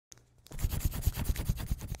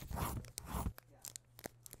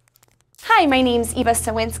Hi, my name's Eva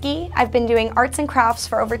Sowinski. I've been doing arts and crafts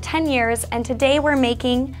for over 10 years, and today we're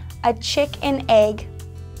making a chick and egg.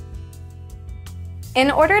 In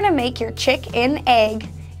order to make your chick and egg,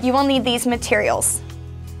 you will need these materials: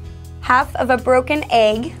 half of a broken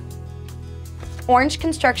egg, orange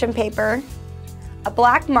construction paper, a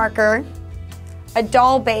black marker, a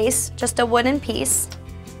doll base, just a wooden piece,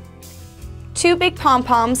 2 big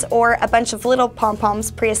pom-poms or a bunch of little pom-poms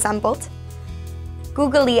pre-assembled,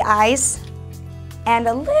 googly eyes, and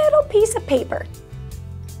a little piece of paper.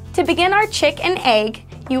 To begin our chick and egg,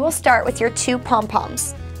 you will start with your 2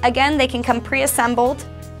 pom-poms. Again, they can come pre-assembled,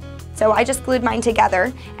 so I just glued mine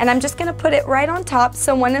together, and I'm just gonna put it right on top,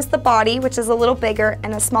 so one is the body, which is a little bigger,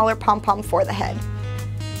 and a smaller pom-pom for the head.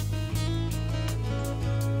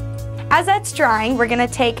 As that's drying, we're gonna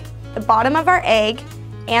take the bottom of our egg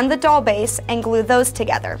and the doll base and glue those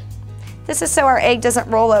together. This is so our egg doesn't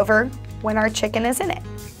roll over when our chicken is in it.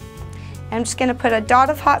 I'm just gonna put a dot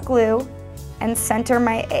of hot glue and center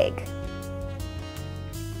my egg.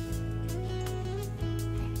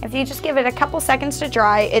 If you just give it a couple seconds to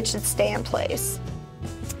dry, it should stay in place.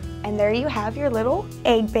 And there you have your little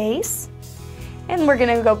egg base. And we're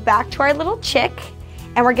gonna go back to our little chick,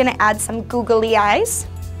 and we're gonna add some googly eyes.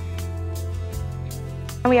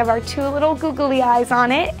 And we have our 2 little googly eyes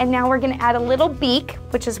on it, and now we're gonna add a little beak,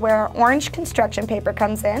 which is where our orange construction paper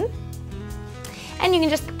comes in. And you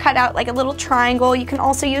can just cut out like a little triangle. You can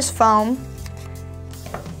also use foam.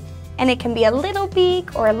 And it can be a little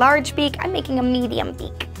beak or a large beak. I'm making a medium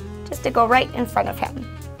beak, just to go right in front of him.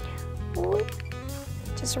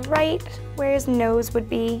 Just right where his nose would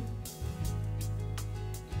be.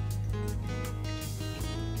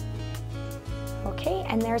 Okay,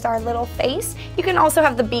 and there's our little face. You can also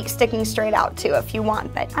have the beak sticking straight out too if you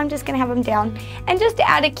want, but I'm just gonna have them down. And just to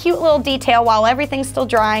add a cute little detail while everything's still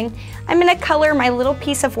drying, I'm gonna color my little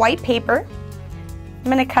piece of white paper.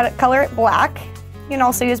 I'm gonna color it black. You can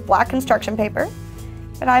also use black construction paper,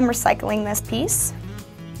 but I'm recycling this piece.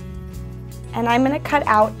 And I'm gonna cut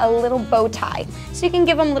out a little bow tie. So you can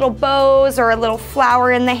give them little bows or a little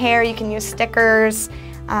flower in the hair. You can use stickers,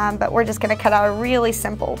 but we're just gonna cut out a really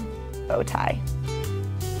simple bow tie.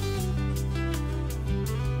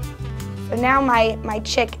 So now my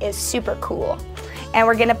chick is super cool. And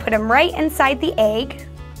we're gonna put him right inside the egg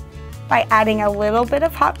by adding a little bit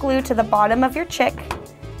of hot glue to the bottom of your chick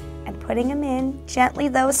and putting him in gently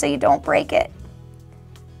though so you don't break it.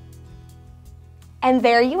 And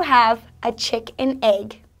there you have a chick and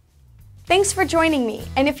egg. Thanks for joining me.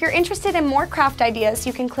 And if you're interested in more craft ideas,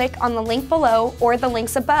 you can click on the link below or the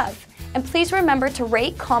links above. And please remember to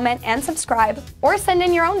rate, comment, and subscribe, or send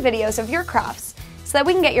in your own videos of your crafts so that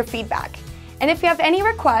we can get your feedback. And if you have any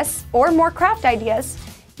requests or more craft ideas,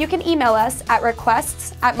 you can email us at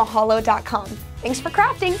requests@mahalo.com. Thanks for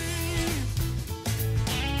crafting!